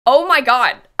Oh my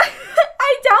god.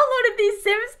 I downloaded these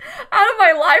Sims out of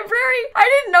my library.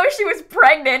 I didn't know she was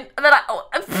pregnant. And then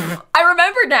I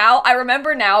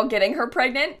remember now getting her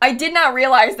pregnant. I did not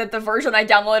realize that the version I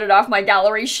downloaded off my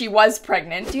gallery, she was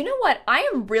pregnant. Do you know what? I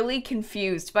am really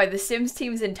confused by the Sims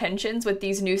team's intentions with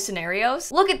these new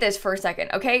scenarios. Look at this for a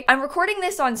second, okay? I'm recording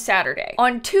this on Saturday.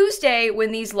 On Tuesday,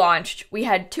 when these launched, we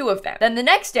had 2 of them. Then the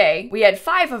next day, we had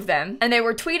 5 of them, and they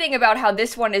were tweeting about how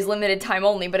this one is limited time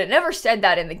only, but it never said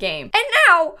that in the game. And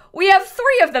now, we have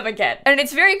 3 of them again. And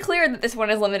it's very clear that this one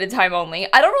is limited time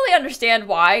only. I don't really understand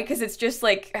why, because it's just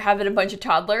like having a bunch of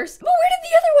toddlers. But where did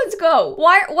the other ones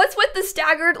go? What's with the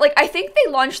staggered? Like, I think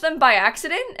they launched them by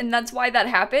accident, and that's why that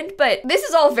happened, but this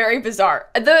is all very bizarre.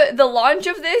 The launch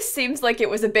of this seems like it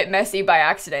was a bit messy by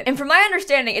accident. And from my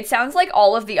understanding, it sounds like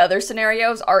all of the other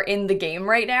scenarios are in the game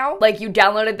right now. Like, you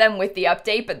downloaded them with the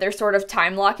update, but they're sort of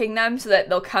time locking them so that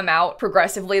they'll come out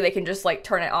progressively. They can just like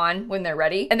turn it on when they're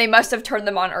ready. And they must have turned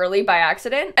them on early by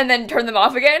accident and then turn them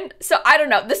off again. So I don't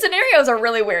know. The scenarios are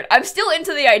really weird. I'm still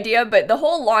into the idea, but the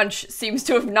whole launch seems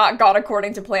to have not gone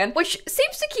according to plan, which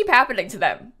seems to keep happening to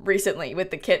them recently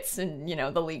with the kits and, you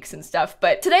know, the leaks and stuff.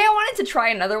 But today I wanted to try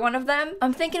another one of them.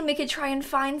 I'm thinking we could try and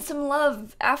find some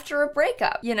love after a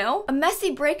breakup, you know? A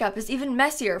messy breakup is even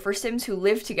messier for Sims who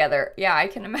live together. Yeah, I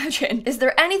can imagine. Is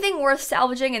there anything worth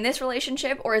salvaging in this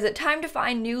relationship, or is it time to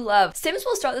find new love? Sims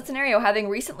will start the scenario having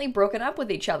recently broken up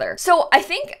with each other. So I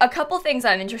think a couple things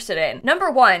I'm interested in. Number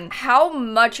one, how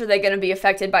much are they going to be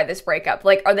affected by this breakup?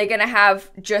 Like, are they going to have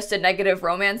just a negative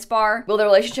romance bar? Will the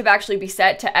relationship actually be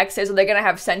set to exes? Are they going to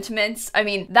have sentiments? I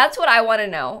mean, that's what I want to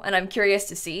know, and I'm curious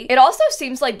to see. It also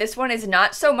seems like this one is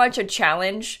not so much a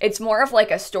challenge. It's more of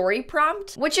like a story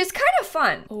prompt, which is kind of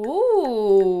fun.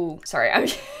 Ooh. Sorry,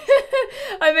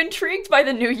 I'm intrigued by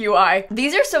the new UI.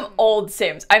 These are some old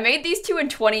Sims. I made these 2 in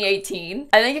 2018.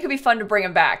 I think it could be fun to bring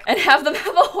them back and have them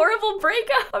have a horrible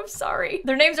breakup. I'm sorry.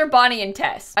 Their names are Bonnie and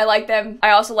Tess. I like them.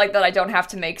 I also like that I don't have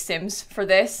to make Sims for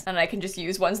this, and I can just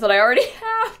use ones that I already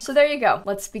have. So there you go.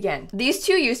 Let's begin. These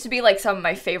 2 used to be like some of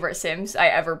my favorite Sims I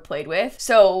ever played with,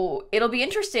 so it'll be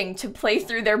interesting to play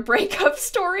through their breakup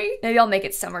story. Maybe I'll make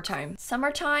it summertime.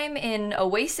 Summertime in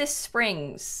Oasis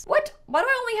Springs. What? Why do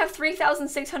I only have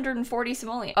 3,640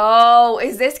 simoleons? Oh,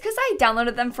 is this because I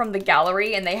downloaded them from the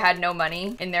gallery and they had no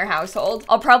money in their household?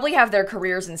 I'll probably have their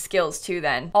careers and skills too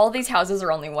then. All these houses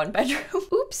are only 1 bedroom.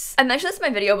 Oops. I mentioned this in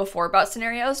my video before about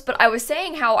scenarios, but I was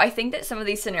saying how I think that some of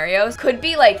these scenarios could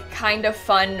be like kind of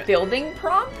fun building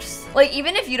prompts. Like,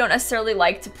 even if you don't necessarily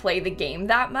like to play the game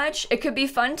that much, it could be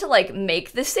fun to like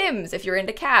make the Sims if you're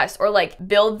into cast, or like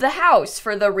build the house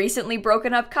for the recently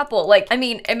broken up couple. Like, I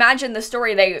mean, imagine the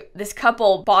story. This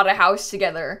couple bought a house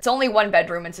together. It's only 1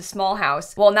 bedroom. It's a small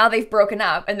house. Well, now they've broken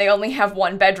up and they only have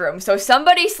 1 bedroom. So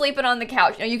somebody's sleeping on the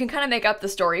couch. You know, you can kind of make up the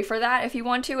story for that if you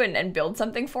want to and build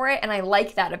something for it. And I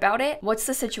like that about it. What's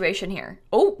the situation here?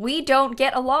 Oh, we don't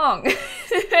get along.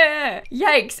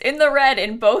 Yikes, in the red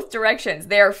in both directions.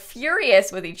 They are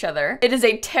furious with each other. It is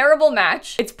a terrible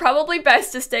match. It's probably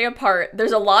best to stay apart.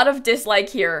 There's a lot of dislike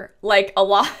here, like a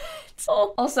lot.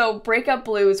 Also, breakup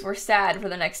blues were sad for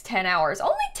the next 10 hours.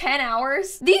 Only 10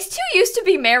 hours? These 2 used to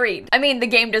be married. I mean, the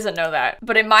game doesn't know that,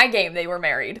 but in my game, they were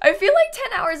married. I feel like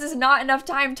 10 hours is not enough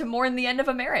time to mourn the end of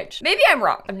a marriage. Maybe I'm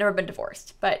wrong. I've never been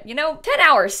divorced, but you know, 10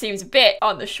 hours seems a bit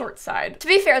on the short side. To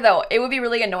be fair though, it would be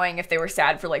really annoying if they were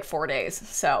sad for like 4 days,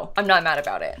 so I'm not mad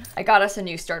about it. I got us a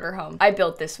new starter home. I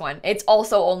built this one. It's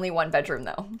also only 1 bedroom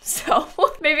though, so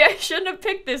maybe I shouldn't have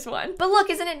picked this one. But look,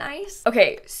 isn't it nice?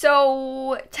 Okay,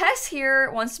 so Tess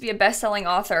here wants to be a best-selling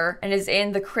author and is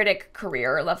in the critic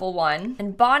career, level 1.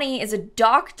 And Bonnie is a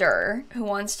doctor who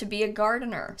wants to be a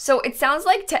gardener. So it sounds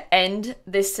like to end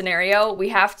this scenario, we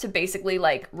have to basically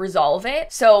like resolve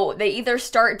it. So they either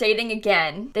start dating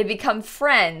again, they become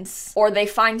friends, or they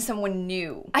find someone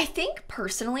new. I think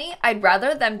personally, I'd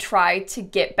rather them try to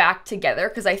get back together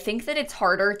because I think that it's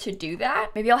harder to do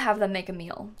that. Maybe I'll have them make a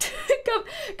meal.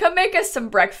 Come make us some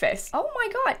breakfast. Oh my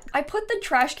god, I put the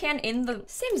trash can in the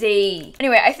Simsie.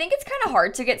 Anyway, I think it's kind of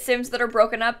hard to get Sims that are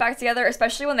broken up back together,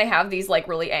 especially when they have these like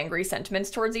really angry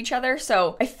sentiments towards each other.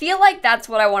 So I feel like that's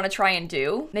what I want to try and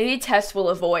do. Maybe Tess will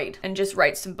avoid and just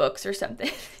write some books or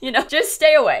something. You know, just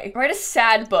stay away. Write a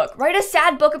sad book. Write a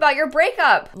sad book about your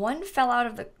breakup. One fell out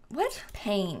of the... What?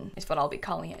 Pain is what I'll be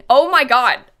calling it. Oh my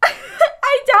God.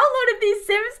 I downloaded these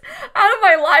Sims out of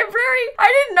my library.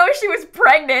 I didn't know she was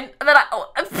pregnant. And then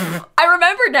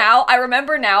I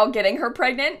remember now getting her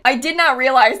pregnant. I did not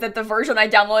realize that the version I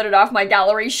downloaded off my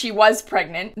gallery, she was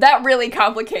pregnant. That really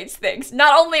complicates things.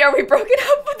 Not only are we broken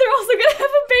up, but they're also gonna have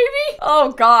a baby.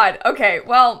 Oh God. Okay,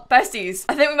 well, besties,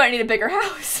 I think we might need a bigger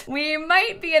house. We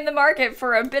might be in the market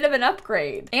for a bit of an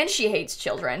upgrade. And she hates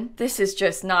children. This is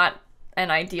just not an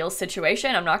ideal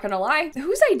situation, I'm not gonna lie.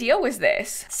 Whose idea was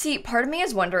this? See, part of me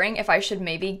is wondering if I should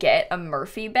maybe get a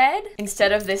Murphy bed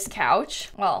instead of this couch.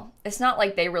 Well, it's not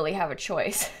like they really have a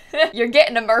choice. You're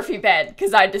getting a Murphy bed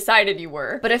because I decided you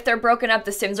were. But if they're broken up,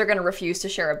 the Sims are gonna refuse to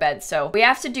share a bed, so we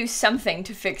have to do something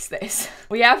to fix this.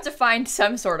 We have to find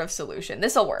some sort of solution.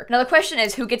 This'll work. Now the question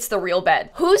is, who gets the real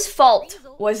bed? Whose fault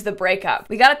was the breakup?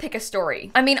 We gotta pick a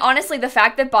story. I mean, honestly, the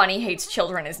fact that Bonnie hates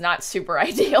children is not super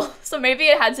ideal, so maybe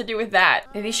it had to do with that.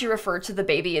 Maybe she referred to the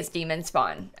baby as demon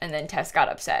spawn, and then Tess got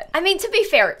upset. I mean, to be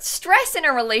fair, stress in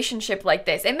a relationship like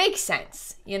this, it makes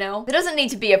sense, you know? There doesn't need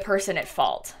to be a person at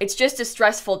fault. It's just a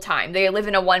stressful time. They live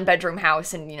in a 1-bedroom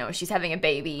house and, you know, she's having a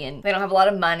baby and they don't have a lot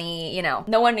of money, you know.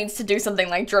 No one needs to do something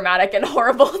like dramatic and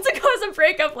horrible to cause a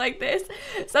breakup like this.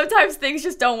 Sometimes things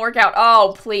just don't work out.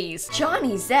 Oh, please.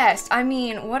 Johnny Zest. I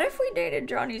mean, what if we dated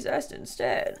Johnny Zest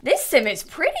instead? This Sim is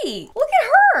pretty. Look at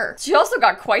her. She also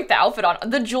got quite the outfit on.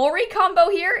 The jewelry combo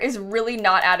here is really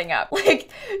not adding up. Like,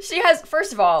 she has,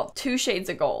 first of all, 2 shades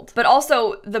of gold, but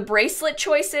also the bracelet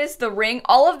choices, the ring,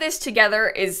 all of this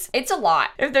together it's a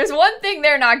lot. If there's one thing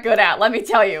they're not good at, let me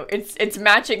tell you, it's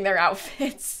matching their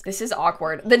outfits. This is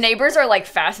awkward. The neighbors are like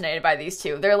fascinated by these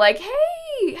two. They're like,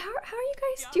 hey, how are you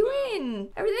guys doing?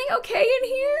 Everything okay in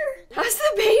here? How's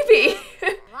the baby?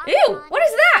 Ew, what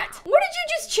is that? What did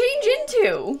you just change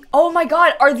into? Oh my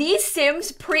God, are these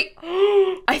Sims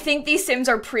I think these Sims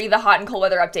are pre the hot and cold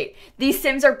weather update. These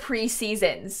Sims are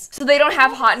pre-seasons, so they don't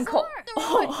have hot and cold.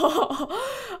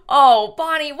 Oh,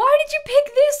 Bonnie, why did you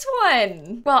pick this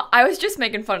one? Well, I was just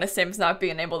making fun of Sims not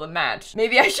being able to match.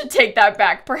 Maybe I should take that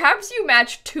back. Perhaps you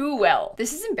match too well.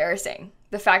 This is embarrassing.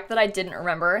 The fact that I didn't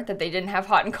remember that they didn't have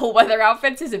hot and cold weather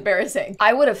outfits is embarrassing.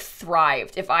 I would have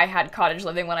thrived if I had cottage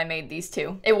living when I made these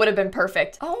two. It would have been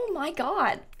perfect. Oh my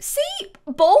God. See,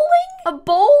 bowling? A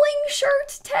bowling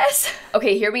shirt, Tess?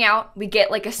 Okay, hear me out. We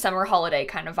get like a summer holiday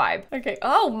kind of vibe. Okay,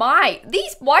 oh my.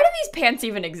 Why do these pants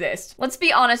even exist? Let's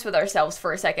be honest with ourselves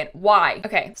for a second. Why?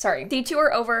 Okay, sorry.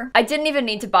 Detour over. I didn't even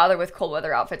need to bother with cold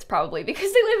weather outfits probably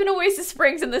because they live in Oasis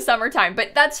Springs in the summertime,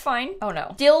 but that's fine. Oh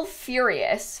no. Still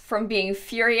furious from being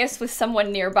furious with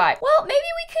someone nearby. Well, maybe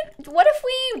we could, what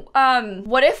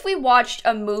if we watched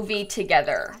a movie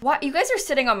together? What? You guys are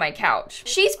sitting on my couch.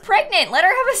 She's pregnant. Let her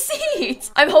have a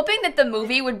seat. I'm hoping that the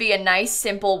movie would be a nice,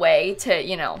 simple way to,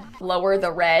 you know, lower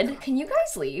the red. Can you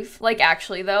guys leave? Like,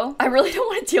 actually though, I really don't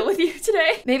want to deal with you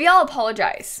today. Maybe I'll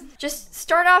apologize. Just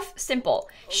start off simple.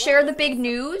 Share the big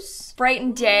news,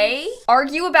 brighten day,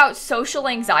 argue about social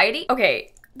anxiety.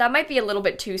 Okay. That might be a little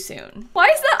bit too soon. Why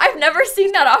is that? I've never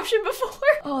seen that option before.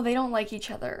 Oh, they don't like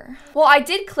each other. Well, I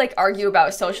did click argue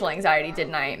about social anxiety,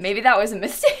 didn't I? Maybe that was a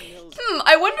mistake.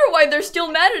 I wonder why they're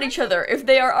still mad at each other if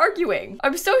they are arguing.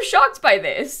 I'm so shocked by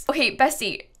this. Okay,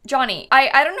 Bessie. Johnny,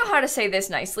 I don't know how to say this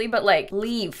nicely, but like,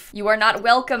 leave. You are not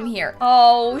welcome here.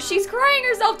 Oh, she's crying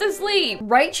herself to sleep.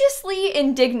 Righteously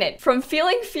indignant from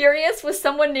feeling furious with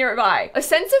someone nearby. A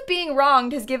sense of being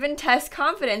wronged has given Tess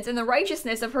confidence in the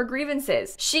righteousness of her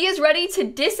grievances. She is ready to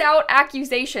diss out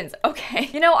accusations. Okay,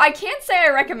 you know, I can't say I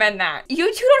recommend that.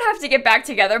 You two don't have to get back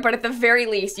together, but at the very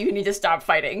least, you need to stop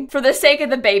fighting. For the sake of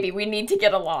the baby, we need to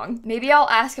get along. Maybe I'll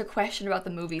ask a question about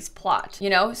the movie's plot. You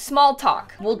know, small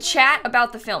talk. We'll chat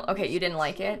about the film. Okay, you didn't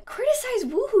like it? Criticize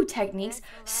woohoo techniques?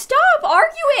 Stop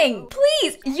arguing!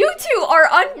 Please, you two are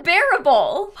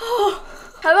unbearable.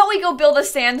 How about we go build a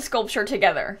sand sculpture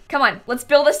together? Come on, let's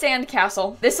build a sand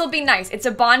castle. This'll be nice. It's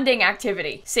a bonding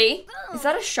activity. See? Is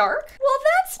that a shark? Well,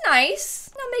 that's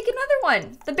nice. Now make another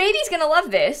one. The baby's gonna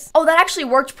love this. Oh, that actually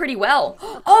worked pretty well.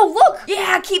 Oh, look!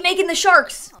 Yeah, keep making the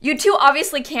sharks. You two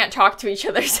obviously can't talk to each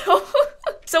other, so...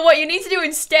 So what you need to do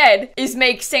instead is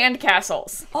make sand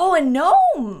castles. Oh, a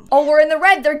gnome. Oh, we're in the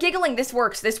red. They're giggling. This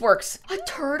works. This works. A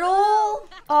turtle?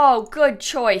 Oh, good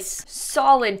choice.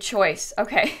 Solid choice.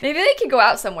 Okay. Maybe they could go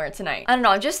out somewhere tonight. I don't know.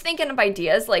 I'm just thinking of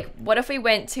ideas. Like, what if we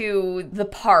went to the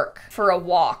park for a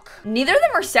walk? Neither of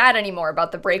them are sad anymore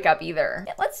about the breakup either.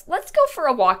 Yeah, let's go for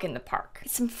a walk in the park.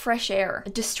 Get some fresh air. A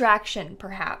distraction,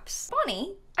 perhaps.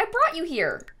 Bonnie, I brought you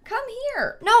here. Come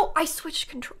here. No, I switched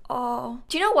control. Oh.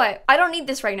 Do you know what? I don't need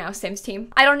this right now, Sims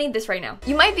team. I don't need this right now.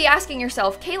 You might be asking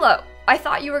yourself, Kayla, I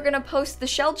thought you were gonna post the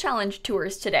shell challenge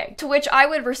tours today. To which I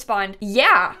would respond,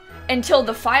 yeah, until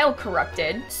the file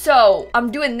corrupted. So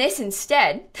I'm doing this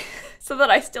instead. So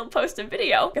that I still post a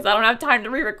video because I don't have time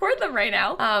to re-record them right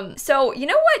now. So you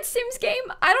know what, Sims game?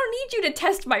 I don't need you to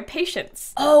test my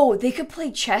patience. Oh, they could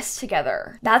play chess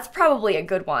together. That's probably a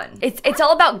good one. It's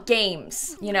all about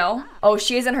games, you know? Oh,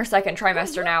 she is in her second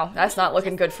trimester now. That's not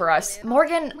looking good for us.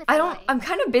 Morgan, I'm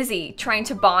kind of busy trying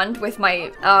to bond with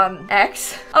my,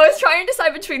 ex. I was trying to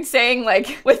decide between saying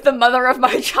like with the mother of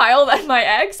my child and my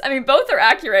ex. I mean, both are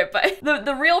accurate, but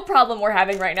the real problem we're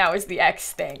having right now is the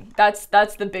ex thing. That's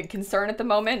the big concern at the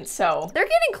moment, so they're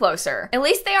getting closer. At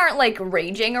least they aren't like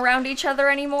raging around each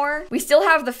other anymore. We still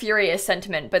have the furious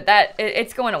sentiment, but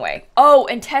it's going away. Oh,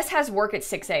 and Tess has work at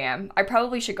 6 a.m. I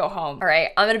probably should go home. All right,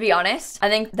 I'm gonna be honest. I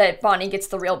think that Bonnie gets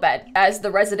the real bed. As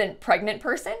the resident pregnant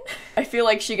person, I feel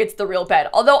like she gets the real bed.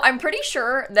 Although I'm pretty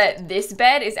sure that this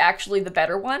bed is actually the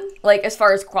better one, like as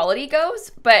far as quality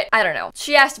goes, but I don't know.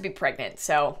 She has to be pregnant,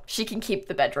 so she can keep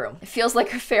the bedroom. It feels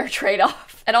like a fair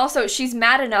trade-off. And also, she's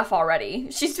mad enough already.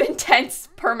 She's been tense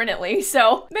permanently,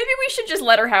 so maybe we should just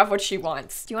let her have what she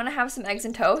wants. Do you want to have some eggs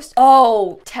and toast?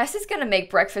 Oh, Tess is gonna make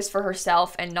breakfast for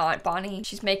herself and not Bonnie.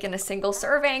 She's making a single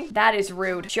serving. That is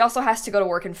rude. She also has to go to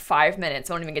work in 5 minutes.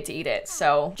 I won't even get to eat it,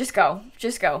 so just go.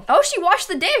 Just go. Oh, she washed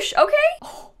the dish. Okay.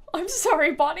 Oh. I'm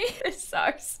sorry, Bonnie. This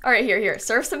sucks. All right, here.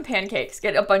 Serve some pancakes.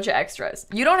 Get a bunch of extras.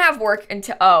 You don't have work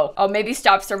until, oh, maybe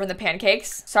stop serving the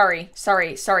pancakes. Sorry.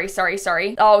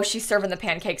 Oh, she's serving the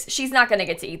pancakes. She's not gonna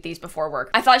get to eat these before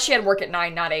work. I thought she had work at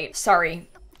 9, not 8. Sorry.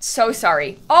 So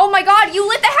sorry. Oh my God, you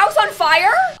lit the house on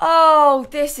fire? Oh,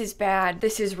 this is bad.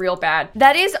 This is real bad.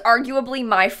 That is arguably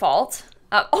my fault.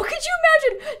 Oh, could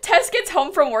you imagine? Tess gets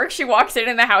home from work, she walks in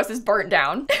and the house is burnt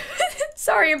down.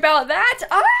 Sorry about that.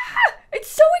 Ah, it's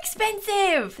so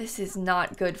expensive. This is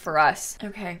not good for us.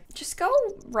 Okay, just go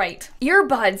right.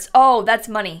 Earbuds. Oh, that's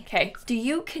money. Okay. Do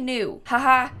you canoe?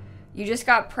 Haha, you just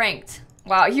got pranked.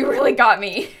 Wow, you really got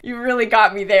me. You really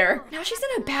got me there. Now she's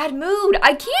in a bad mood.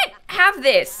 I can't have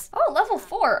this. Oh, level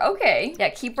 4. Okay. Yeah,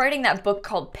 keep writing that book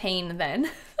called Pain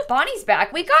then. Bonnie's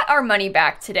back. We got our money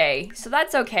back today, so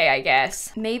that's okay, I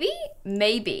guess.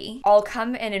 Maybe I'll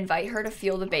come and invite her to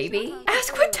feel the baby.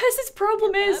 Ask what Tess's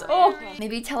problem is. Oh,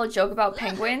 maybe tell a joke about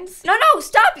penguins. No,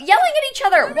 stop yelling at each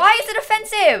other. Why is it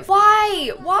offensive?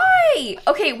 Why?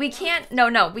 Okay, we can't,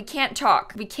 no, we can't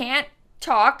talk. We can't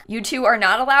talk. You two are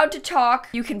not allowed to talk.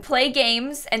 You can play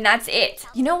games and that's it.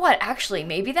 You know what? Actually,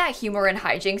 maybe that humor and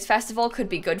hijinks festival could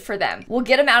be good for them. We'll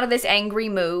get them out of this angry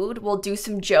mood. We'll do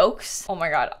some jokes. Oh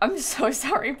my God. I'm so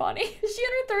sorry, Bonnie. Is she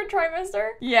in her 3rd trimester?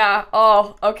 Yeah.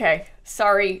 Oh, okay.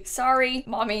 Sorry,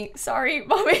 mommy. Sorry,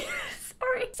 mommy.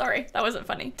 Sorry, that wasn't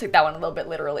funny. Took that one a little bit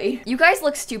literally. You guys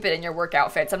look stupid in your work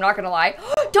outfits, I'm not gonna lie.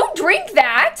 Don't drink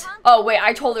that! Oh wait,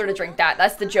 I told her to drink that.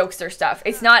 That's the jokester stuff.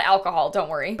 It's not alcohol, don't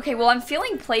worry. Okay, well I'm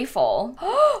feeling playful.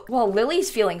 Well,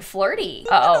 Lily's feeling flirty.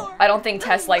 Uh-oh, I don't think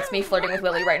Tess likes me flirting with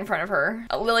Lily right in front of her.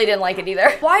 Lily didn't like it either.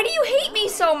 Why do you hate me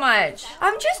so much?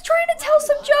 I'm just trying to tell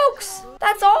some jokes.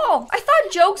 That's all. I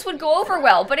thought jokes would go over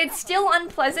well, but it's still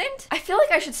unpleasant. I feel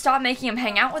like I should stop making them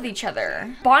hang out with each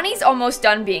other. Bonnie's almost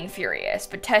done being furious,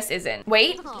 but Tess isn't.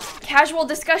 Wait, casual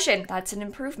discussion. That's an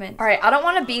improvement. All right, I don't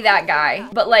want to be that guy,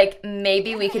 but like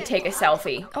maybe we could take a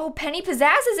selfie. Oh, Penny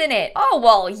Pizzazz is in it. Oh,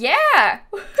 well, yeah.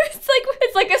 It's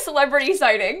like a celebrity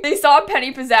sighting. They saw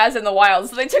Penny Pizzazz in the wild,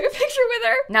 so they took a picture with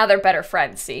her. Now they're better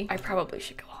friends, see? I probably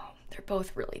should go home. They're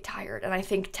both really tired, and I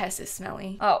think Tess is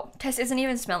smelly. Oh, Tess isn't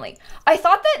even smelly. I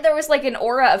thought that there was like an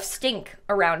aura of stink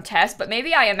around Tess, but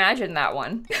maybe I imagined that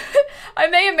one. I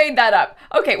may have made that up.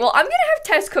 Okay, well, I'm gonna have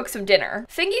Tess cook some dinner.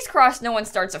 Fingers crossed no one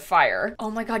starts a fire.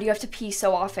 Oh my God, you have to pee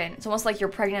so often. It's almost like you're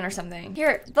pregnant or something.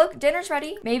 Here, look, dinner's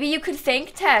ready. Maybe you could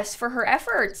thank Tess for her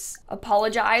efforts.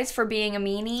 Apologize for being a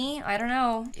meanie. I don't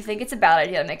know. You think it's a bad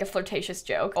idea to make a flirtatious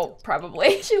joke? Oh,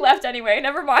 probably. She left anyway,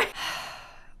 never mind.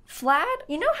 Flad?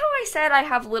 You know how I said I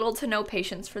have little to no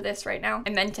patience for this right now? I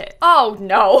meant it. Oh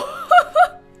no.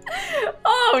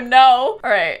 Oh no. All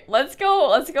right, let's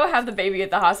go have the baby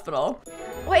at the hospital.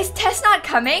 Wait, is Tess not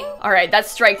coming? All right, that's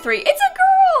strike 3. It's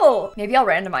a girl. Maybe I'll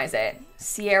randomize it.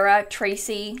 Sierra,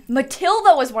 Tracy,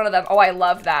 Matilda was one of them. Oh, I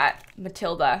love that.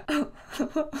 Matilda.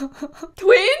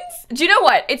 Twins? Do you know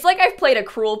what? It's like I've played a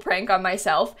cruel prank on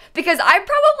myself because I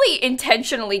probably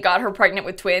intentionally got her pregnant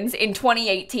with twins in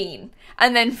 2018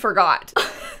 and then forgot.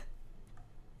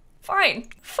 Fine.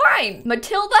 Fine.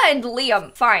 Matilda and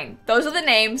Liam. Fine. Those are the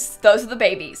names. Those are the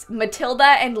babies. Matilda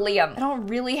and Liam. I don't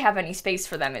really have any space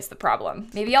for them is the problem.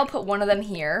 Maybe I'll put one of them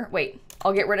here. Wait.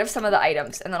 I'll get rid of some of the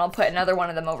items and then I'll put another one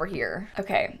of them over here.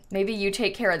 Okay, maybe you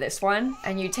take care of this one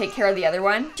and you take care of the other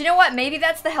one. Do you know what? Maybe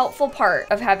that's the helpful part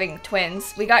of having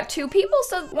twins. We got 2 people,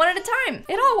 so one at a time.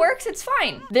 It all works, it's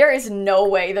fine. There is no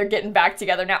way they're getting back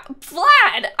together now.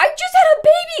 Vlad, I just had a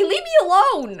baby, leave me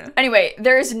alone. Anyway,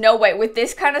 there's no way with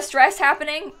this kind of stress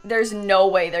happening, there's no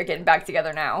way they're getting back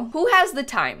together now. Who has the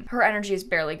time? Her energy is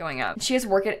barely going up. She has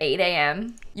work at 8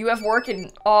 a.m. You have work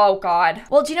in, oh God.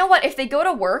 Well, do you know what? If they go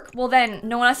to work, well then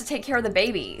no one has to take care of the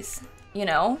babies, you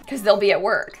know, because they'll be at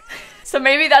work. So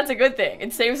maybe that's a good thing.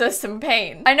 It saves us some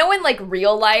pain. I know in like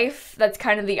real life, that's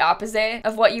kind of the opposite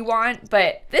of what you want,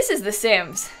 but this is The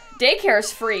Sims. Daycare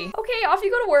is free. Okay, off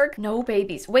you go to work. No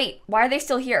babies. Wait, why are they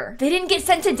still here? They didn't get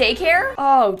sent to daycare?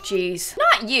 Oh, geez.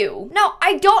 Not you. No,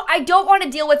 I don't want to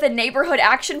deal with a neighborhood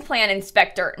action plan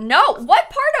inspector. No,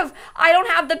 what part of I don't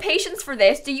have the patience for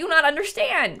this do you not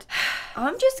understand?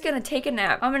 I'm just gonna take a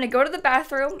nap. I'm gonna go to the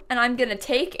bathroom and I'm gonna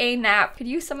take a nap. Could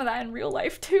use some of that in real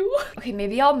life too. Okay,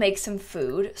 maybe I'll make some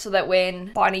food so that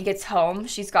when Bonnie gets home,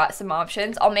 she's got some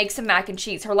options. I'll make some mac and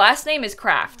cheese. Her last name is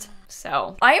Kraft.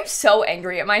 So I am so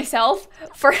angry at myself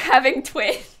for having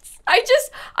twins.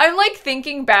 I'm like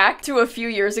thinking back to a few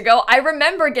years ago. I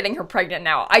remember getting her pregnant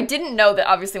now. I didn't know that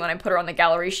obviously when I put her on the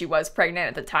gallery, she was pregnant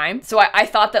at the time. So I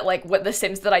thought that like what the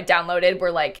Sims that I downloaded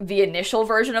were like the initial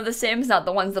version of the Sims, not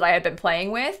the ones that I had been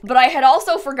playing with. But I had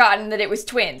also forgotten that it was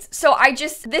twins. So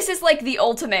this is like the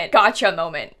ultimate gotcha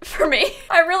moment for me.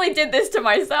 I really did this to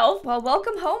myself. Well,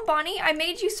 welcome home, Bonnie. I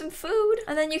made you some food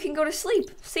and then you can go to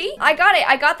sleep. See? I got it.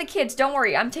 I got the kids. Don't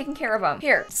worry. I'm taking care of them.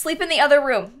 Here, sleep in the other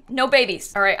room. No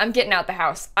babies. All right, I'm getting out the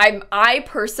house. I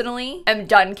personally am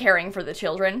done caring for the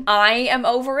children. I am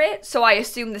over it, so I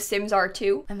assume the Sims are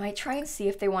too. I might try and see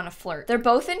if they want to flirt. They're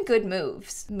both in good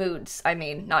moods, I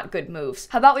mean, not good moves.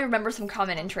 How about we remember some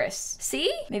common interests?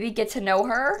 See? Maybe get to know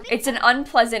her. It's an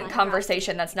unpleasant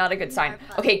conversation. That's not a good sign.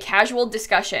 Okay, casual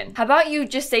discussion. How about you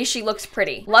just say she looks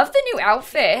pretty? Love the new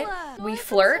outfit. We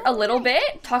flirt a little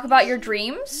bit. Talk about your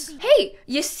dreams. Hey,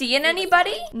 you seeing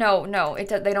anybody? No,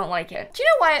 they don't like it. Do you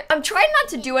know what? I'm trying not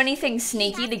to do anything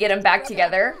sneaky to get them back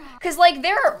together. Cause like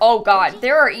oh God,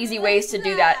 there are easy ways to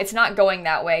do that. It's not going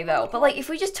that way though. But like if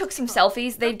we just took some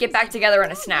selfies, they'd get back together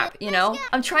in a snap, you know?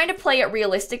 I'm trying to play it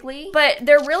realistically, but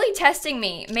they're really testing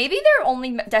me. Maybe they're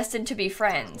only destined to be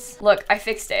friends. Look, I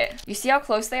fixed it. You see how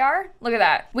close they are? Look at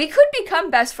that. We could become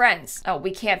best friends. Oh,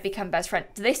 we can't become best friends.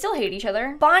 Do they still hate each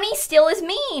other? Bonnie still is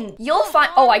mean. You'll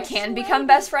find, oh, I can become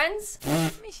best friends?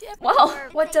 Well,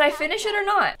 what, did I finish it or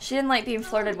not? She didn't like being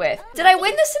flirted with. Did I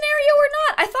win the scenario or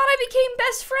not? I thought I became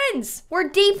best friends. We're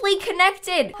deeply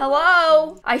connected.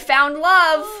 Hello? I found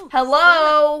love.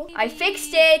 Hello? I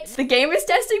fixed it. The game is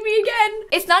testing me again.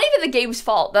 It's not even the game's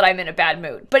fault that I'm in a bad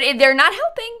mood, but they're not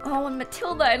helping. Oh, and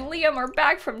Matilda and Liam are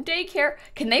back from daycare.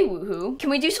 Can they woohoo? Can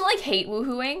we do some like hate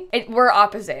woohooing? We're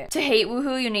opposite. To hate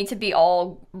woohoo, you need to be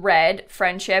all red,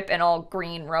 friendship, and all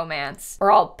green, romance.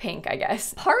 Or all pink, I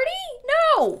guess. Party?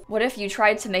 No. What if you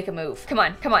tried to make a move? Come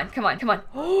on, come on, come on, come on.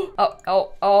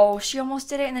 Oh, she almost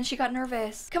did it and then she got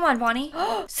nervous. Come on, Bonnie.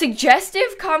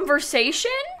 Suggestive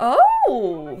conversation?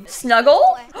 Oh,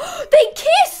 snuggle? They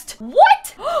kissed.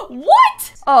 What?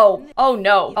 What? Oh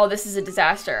no. Oh, this is a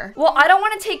disaster. Well, I don't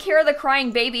want to take care of the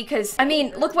crying baby because, I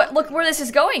mean, look where this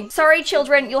is going. Sorry,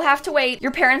 children, you'll have to wait.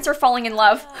 Your parents are falling in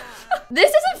love.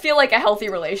 This doesn't feel like a healthy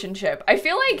relationship. I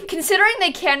feel like, considering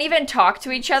they can't even talk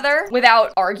to each other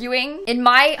without arguing, in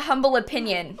my humble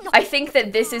opinion, I think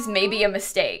that this is maybe a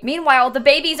mistake. Meanwhile, the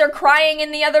babies are crying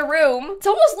in the other room. It's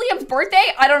almost Liam's birthday.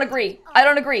 I don't agree. I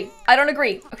don't agree. I don't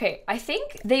agree. Okay, I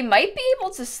think they might be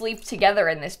able to sleep together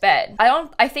in this bed.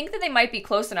 I think that they might be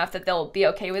close enough that they'll be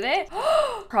okay with it.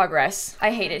 Progress.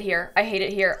 I hate it here. I hate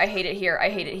it here. I hate it here. I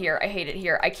hate it here. I hate it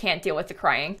here. I can't deal with the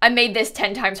crying. I made this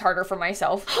 10 times harder for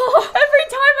myself. Every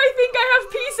time I think I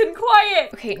have peace and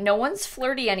quiet. Okay, no one's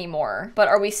flirty anymore, but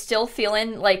are we still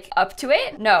feeling like up to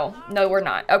it? No, we're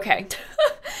not. Okay.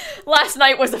 Last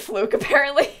night was a fluke,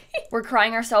 apparently. We're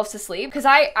crying ourselves to sleep because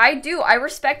I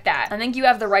respect that. I think you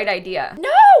have the right idea.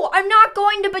 No, I'm not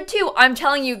going to Batu. I'm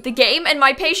telling you, the game and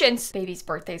my patience. Baby's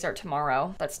birthdays are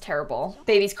tomorrow. That's terrible.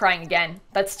 Baby's crying again.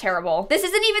 That's terrible. This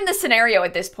isn't even the scenario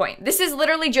at this point. This is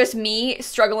literally just me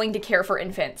struggling to care for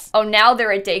infants. Oh, now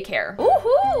they're at daycare.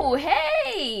 Ooh,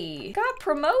 hey, got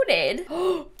promoted.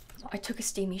 I took a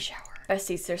steamy shower.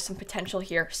 Besties, there's some potential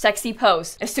here. Sexy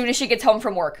pose. As soon as she gets home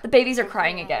from work. The babies are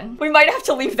crying again. We might have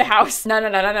to leave the house. No, no,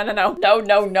 no, no, no, no, no. No,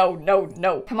 no, no, no,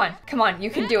 no. Come on, come on, you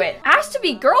can do it. Ask to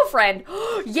be girlfriend.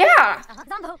 Yeah.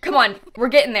 Come on, we're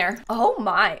getting there. Oh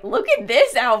my, look at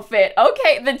this outfit.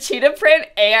 Okay, the cheetah print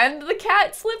and the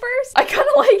cat slippers. I kind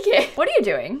of like it. What are you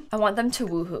doing? I want them to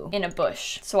woohoo in a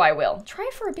bush, so I will. Try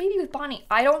for a baby with Bonnie.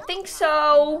 I don't think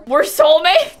so. We're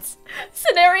soulmates.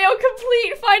 Scenario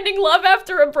complete. Finding love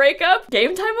after a breakup.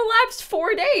 Game time elapsed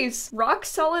 4 days. Rock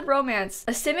solid romance.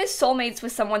 A sim is soulmates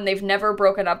with someone they've never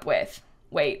broken up with.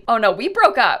 Wait. Oh no, we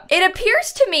broke up. It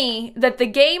appears to me that the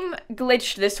game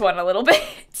glitched this one a little bit.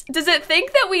 Does it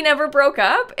think that we never broke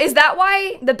up? Is that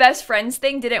why the best friends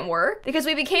thing didn't work? Because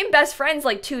we became best friends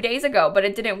like 2 days ago, but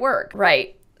it didn't work.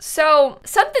 Right. So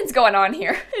something's going on here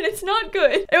and it's not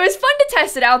good. It was fun to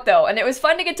test it out though. And it was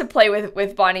fun to get to play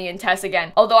with Bonnie and Tess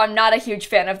again. Although I'm not a huge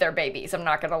fan of their babies. I'm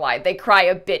not gonna lie. They cry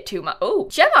a bit too much. Oh,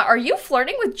 Gemma, are you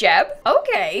flirting with Jeb?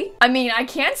 Okay. I mean, I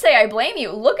can't say I blame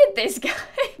you. Look at this guy.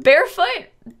 Barefoot.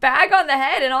 Bag on the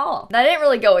head and all. That didn't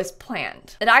really go as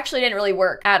planned. It actually didn't really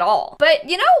work at all. But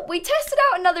you know, we tested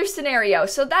out another scenario,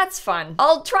 so that's fun.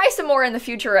 I'll try some more in the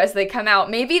future as they come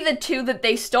out. Maybe the 2 that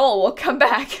they stole will come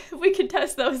back. We can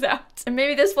test those out. And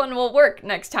maybe this one will work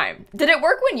next time. Did it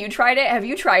work when you tried it? Have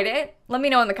you tried it? Let me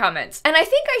know in the comments. And I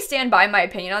think I stand by my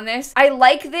opinion on this. I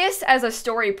like this as a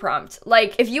story prompt.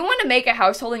 Like, if you want to make a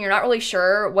household and you're not really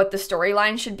sure what the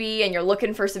storyline should be and you're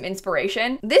looking for some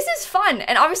inspiration, this is fun.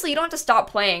 And obviously you don't have to stop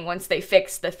playing once they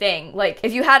fix the thing. Like,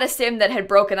 if you had a sim that had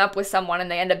broken up with someone and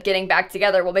they end up getting back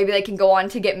together, well, maybe they can go on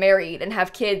to get married and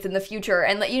have kids in the future,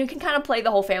 and you can kind of play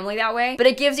the whole family that way. But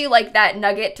it gives you like that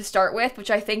nugget to start with,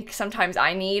 which I think sometimes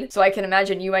I need. So I can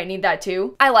imagine you might need that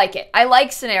too. I like it. I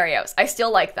like scenarios. I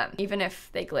still like them, even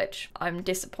if they glitch. I'm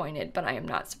disappointed, but I am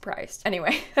not surprised.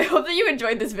 Anyway, I hope that you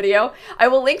enjoyed this video. I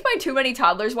will link my Too Many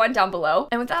Toddlers one down below.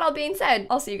 And with that all being said,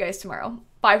 I'll see you guys tomorrow.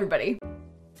 Bye, everybody.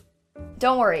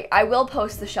 Don't worry, I will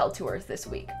post the shell tours this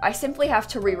week. I simply have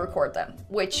to re-record them,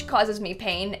 which causes me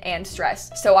pain and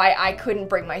stress, so I couldn't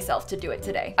bring myself to do it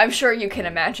today. I'm sure you can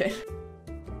imagine.